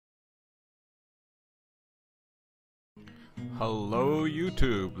Hello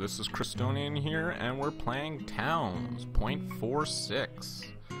YouTube, this is Christonian here, and we're playing Towns, 0.46.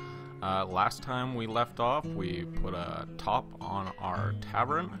 Last time we left off, we put a top on our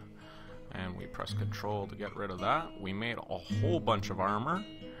tavern, and we pressed control to get rid of that. We made a whole bunch of armor,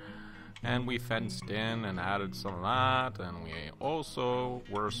 and we fenced in and added some of that, and we also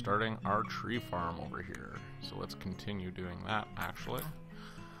were starting our tree farm over here. So let's continue doing that, actually,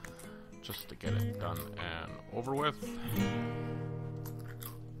 just to get it done and over with.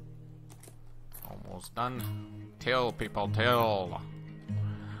 Almost done. Till, people, till.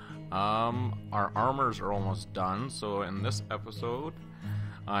 Our armors are almost done, so in this episode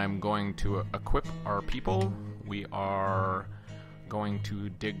I'm going to equip our people. We are going to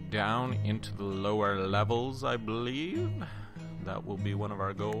dig down into the lower levels, I believe. That will be one of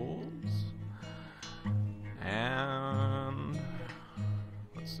our goals. And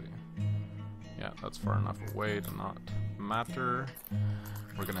let's see. Yeah, that's far enough away to not matter.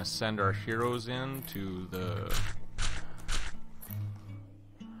 We're gonna send our heroes in to the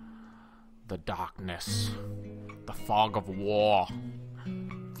darkness, the fog of war.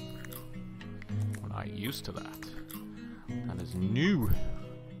 We're not used to that. That is new.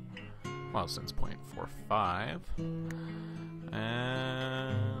 Well, since 0.45.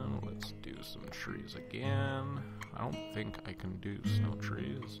 And let's do some trees again. I don't think I can do snow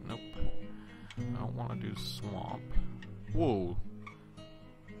trees. Nope. I don't want to do swamp. Whoa.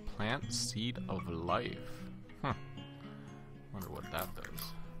 Plant seed of life. Huh. Wonder what that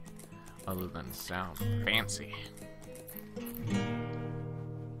does. Other than sound fancy.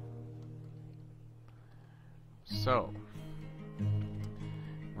 So,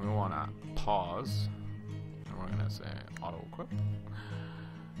 we want to pause. And we're going to say auto equip.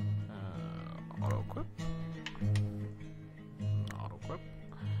 Auto equip. Auto equip.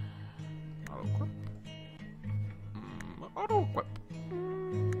 Auto equip. Auto equip.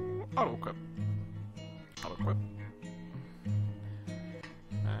 Auto equip. Auto equip.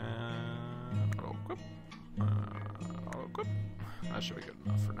 And auto equip. Auto equip. That should be good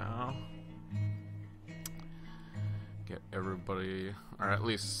enough for now. Get everybody, or at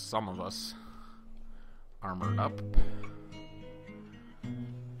least some of us, armored up.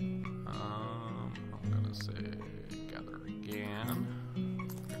 I'm gonna say gather again.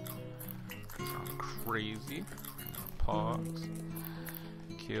 I'm crazy. Pause.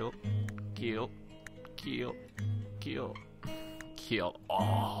 Kill. Kill. Kill. Kill. Kill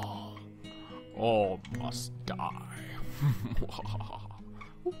all. All must die.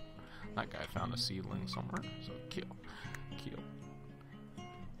 That guy found a seedling somewhere, so kill. Kill.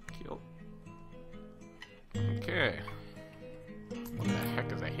 Kill. Okay. What the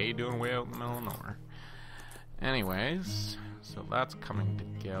heck is a hay doing way out in the middle of nowhere? Anyways, so that's coming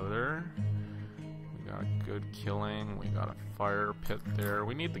together. We got good killing. We got a fire pit there.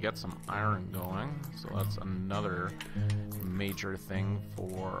 We need to get some iron going, so that's another major thing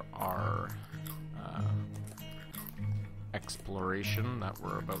for our exploration that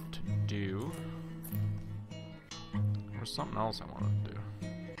we're about to do. There's something else I wanted to do.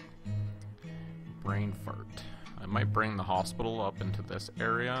 Brain fart. I might bring the hospital up into this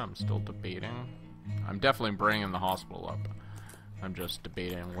area. I'm still debating. I'm definitely bringing the hospital up. I'm just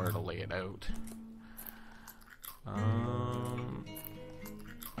debating where to lay it out.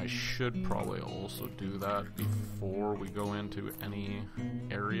 I should probably also do that before we go into any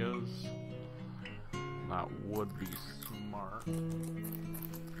areas. That would be smart.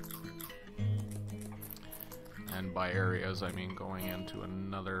 And by areas, I mean going into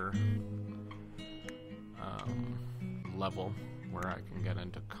another level where I can get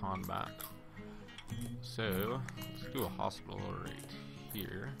into combat. So, let's do a hospital right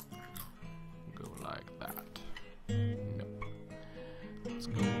here. Go like that. Nope. Let's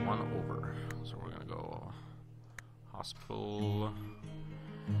go one over. So we're gonna go hospital,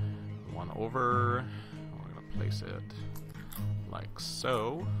 one over. We're gonna place it like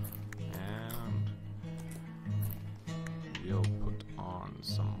so, and we'll put on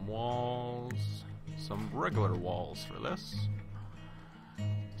some walls, some regular walls for this.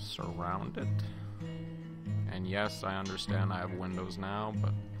 Surround it. And yes, I understand I have windows now,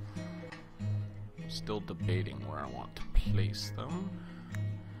 but I'm still debating where I want to place them.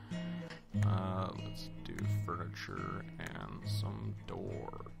 Let's do furniture and some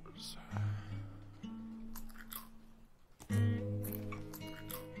doors.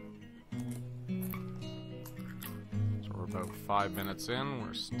 So we're about 5 minutes in.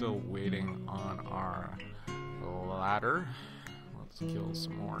 We're still waiting on our ladder. Let's kill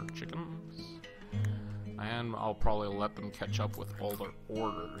some more chickens. And I'll probably let them catch up with all their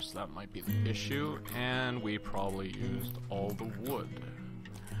orders. That might be the issue. And we probably used all the wood.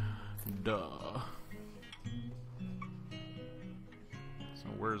 Duh. So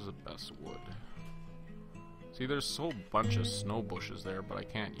where's the best wood? See, there's so bunch of snow bushes there, but I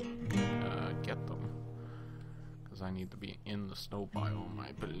can't get them. Because I need to be in the snow biome,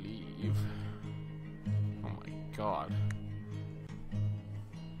 I believe. Oh my god.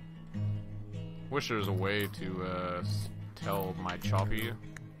 Wish there was a way to tell my choppy,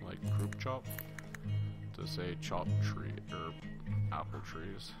 like group chop, to say chop tree or apple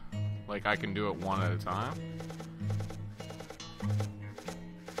trees. Like I can do it one at a time.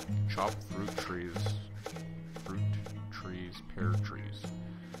 Chop fruit trees, pear trees.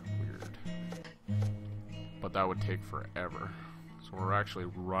 Weird. But that would take forever. So we're actually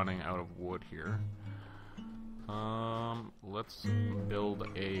running out of wood here. Let's build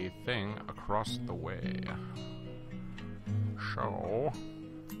a thing across the way. So,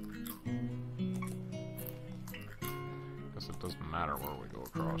 guess it doesn't matter where we go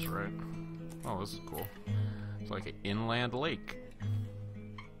across, right? Oh, this is cool. It's like an inland lake.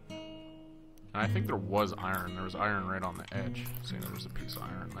 And I think there was iron. There was iron right on the edge. See, there's a piece of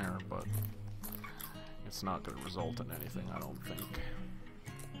iron there, but it's not going to result in anything, I don't think.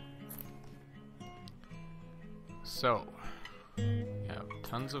 So, we have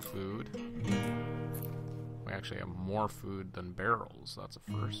tons of food. We actually have more food than barrels. That's a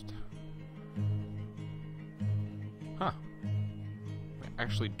first. Huh. We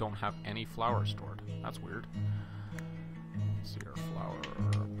actually don't have any flour stored. That's weird. Let's see our flour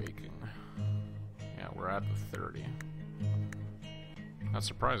baking. Yeah, we're at the 30. That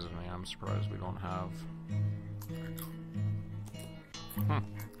surprises me. I'm surprised we don't have...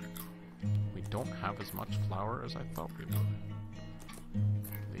 We don't have as much flour as I thought we would.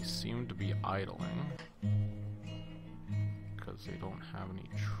 They seem to be idling because they don't have any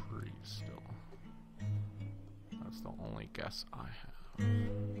trees still. That's the only guess I have.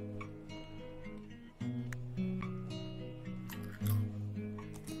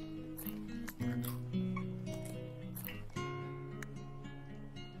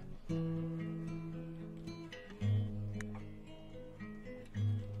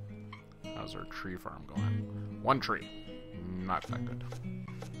 How's our tree farm going? One tree. Not that good.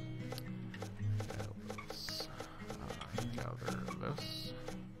 Let's gather this.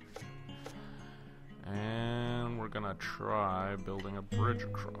 And we're gonna try building a bridge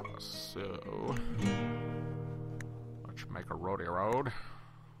across. So, let's make a roadie road.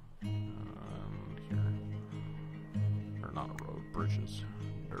 And here. Or not a road, bridges.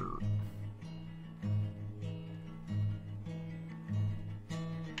 Dirt.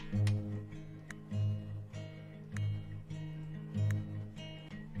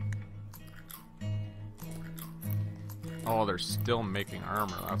 Oh, they're still making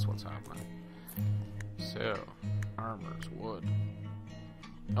armor. That's what's happening. So, armor's wood.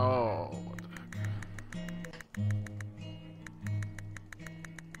 Oh, what the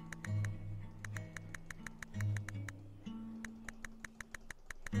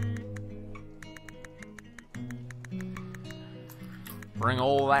heck. Bring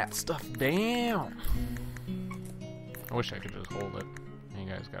all that stuff down. I wish I could just hold it. You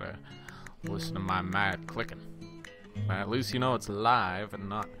guys gotta listen to my mad clicking. But at least you know it's live and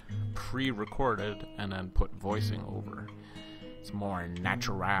not pre-recorded and then put voicing over. It's more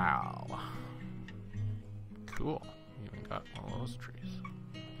natural. Cool. Even got one of those trees.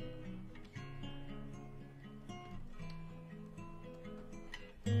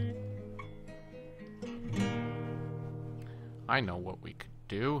 I know what we could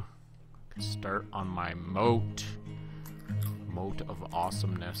do. We could start on my moat. Moat of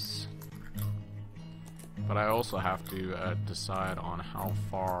awesomeness. But I also have to decide on how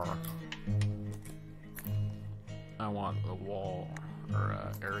far I want the wall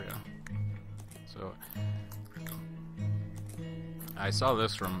or area. So I saw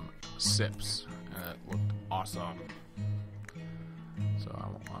this from Sips and it looked awesome. So I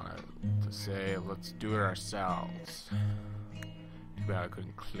wanted to say, let's do it ourselves. Too bad I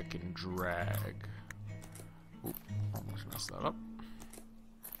couldn't click and drag. Oop, almost messed that up.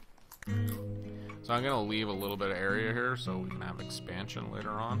 So I'm gonna leave a little bit of area here so we can have expansion later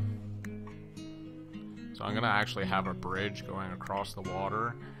on. So I'm gonna actually have a bridge going across the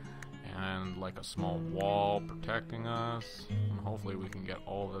water and like a small wall protecting us, and hopefully we can get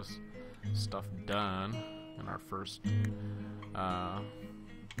all this stuff done in our first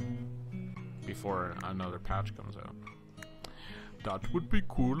before another patch comes out. That would be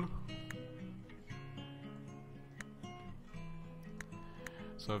cool.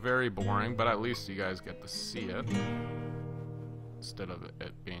 So So very boring, but at least you guys get to see it instead of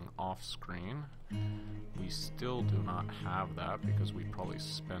it being off screen. We still do not have that because we probably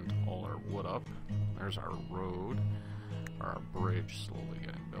spent all our wood up. There's our road, or our bridge slowly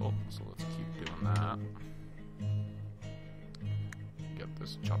getting built. So let's keep doing that. Get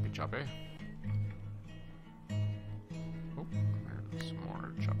this choppy. Oh, there's some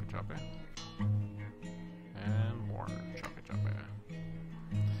more choppy. And more choppy.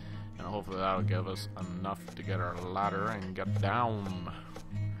 And hopefully that'll give us enough to get our ladder and get down.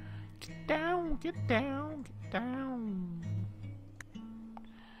 Get down.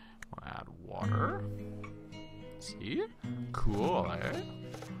 We'll add water. See? Cool, eh?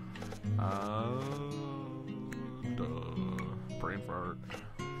 Brain fart.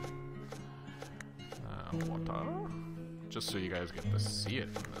 Water. Just so you guys get to see it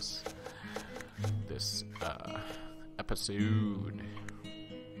in this episode.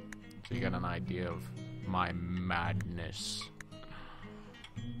 So you get an idea of my madness.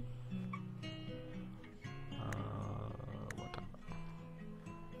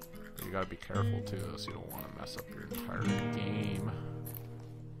 You gotta be careful too, so you don't want to mess up your entire game.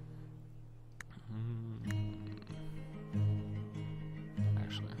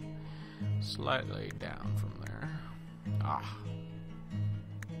 Actually, slightly down from there.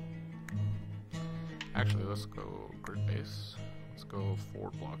 Actually, let's go grid base. Let's go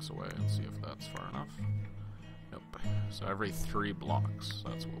 4 blocks away and see if that's far enough. Nope. So every 3 blocks,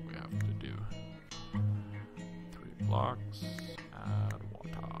 that's what we have to do. 3 blocks, add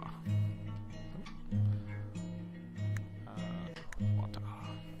water. Water.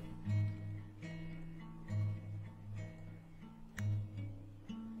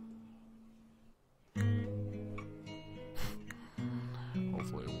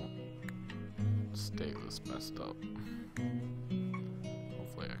 Hopefully it won't stay this messed up.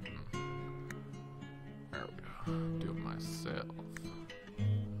 Hopefully I can, there we go, do it myself.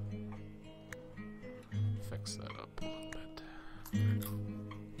 Fix that up a little bit.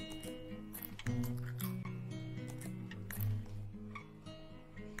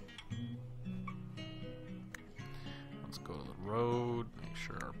 Let's go to the road, make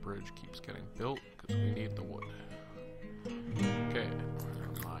sure our bridge keeps getting built, because we need the wood. Okay, we're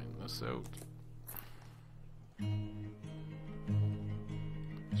going to mine this out.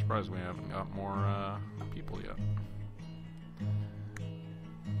 I'm surprised we haven't got more people yet.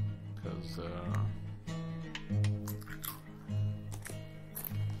 Because,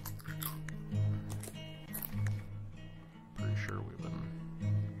 pretty sure we've been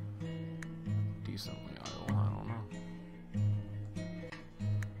decently idle, I don't know.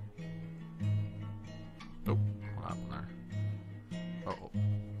 Oh, what happened there?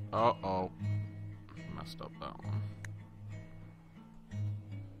 Uh-oh. Messed up that one.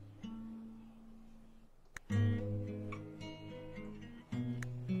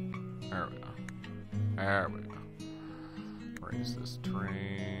 There we go. Raise this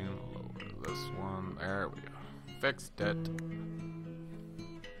train, lower this one. There we go. Fixed it.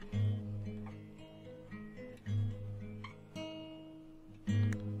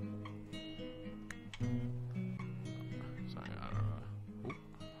 Sorry, I don't know.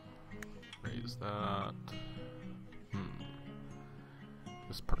 Raise that.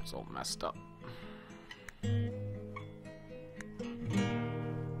 This part's all messed up.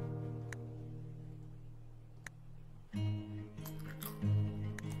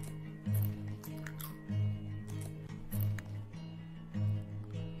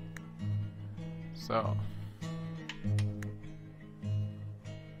 So,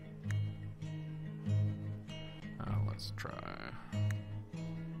 let's try.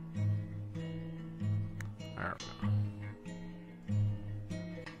 There we go.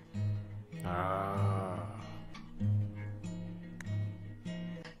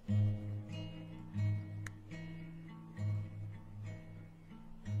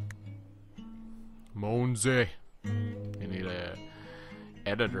 Monze. You need a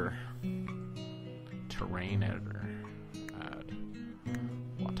editor. Terrain editor. Add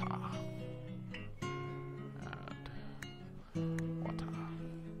water. Add water.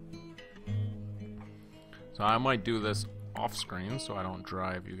 So I might do this off screen so I don't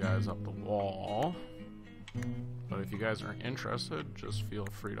drive you guys up the wall. But if you guys are interested, just feel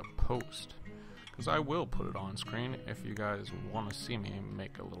free to post. Because I will put it on screen if you guys want to see me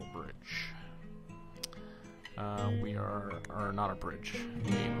make a little bridge. Or not a bridge,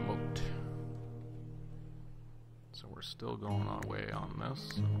 a moat. So we're still going our way on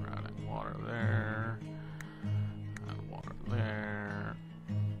this. So we're adding water there, and water there,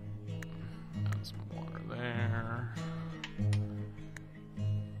 and some water there.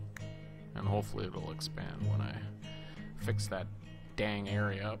 hopefully it'll expand when I fix that dang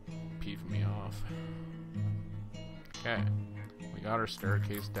area up, peeving me off. Okay, we got our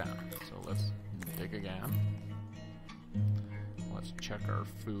staircase down, so let's dig again. Let's check our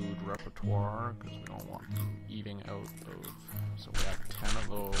food repertoire, because we don't want them eating out of... So we have 10 of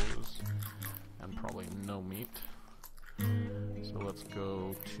those, and probably no meat. So let's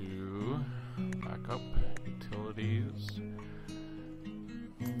go to back up, utilities.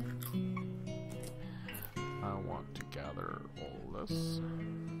 I want to gather all this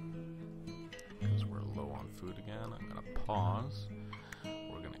because we're low on food again. I'm gonna pause.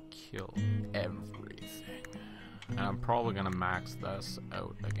 We're gonna kill everything, and I'm probably gonna max this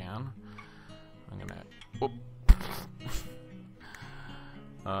out again. I'm gonna. Whoop.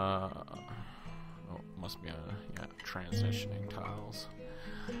 Oh, must be transitioning tiles.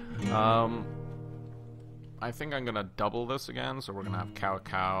 I think I'm gonna double this again, so we're gonna have cow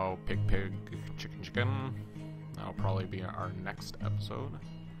cow, pig pig, chicken chicken. That'll probably be our next episode.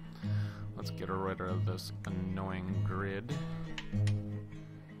 Let's get rid of this annoying grid.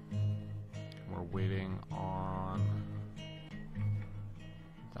 We're waiting on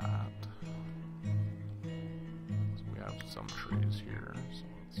that. So we have some trees here, so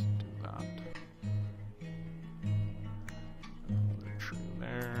let's do that. Put a tree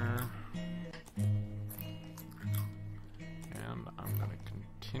there. And I'm gonna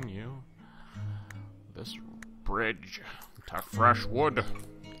continue this bridge to fresh wood.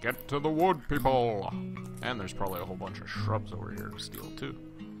 Get to the wood, people! And there's probably a whole bunch of shrubs over here to steal too.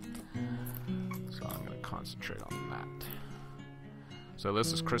 So I'm gonna concentrate on that. So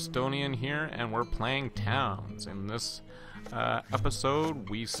this is Christonian here, and we're playing towns. In this episode,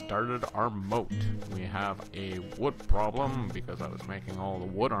 we started our moat. We have a wood problem because I was making all the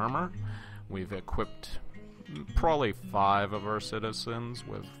wood armor. We've equipped probably 5 of our citizens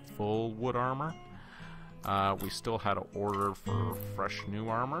with full wood armor. We still had to order for fresh new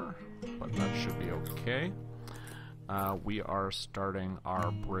armor, but that should be okay. We are starting our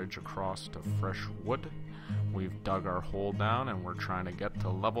bridge across to fresh wood. We've dug our hole down and we're trying to get to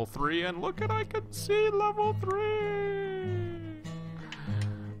level 3, and look at, I can see level 3!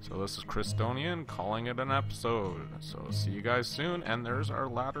 So this is Christonian calling it an episode. So see you guys soon, and there's our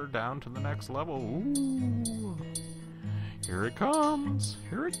ladder down to the next level. Ooh. Here it comes,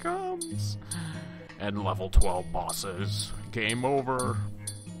 here it comes. And level 12 bosses. Game over.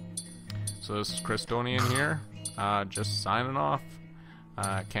 So this is Christonian here. Just signing off.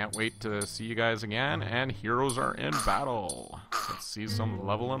 Can't wait to see you guys again. And heroes are in battle. Let's see some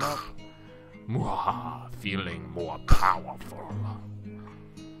leveling up. Mwah, feeling more powerful.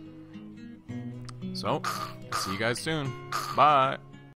 So, see you guys soon. Bye.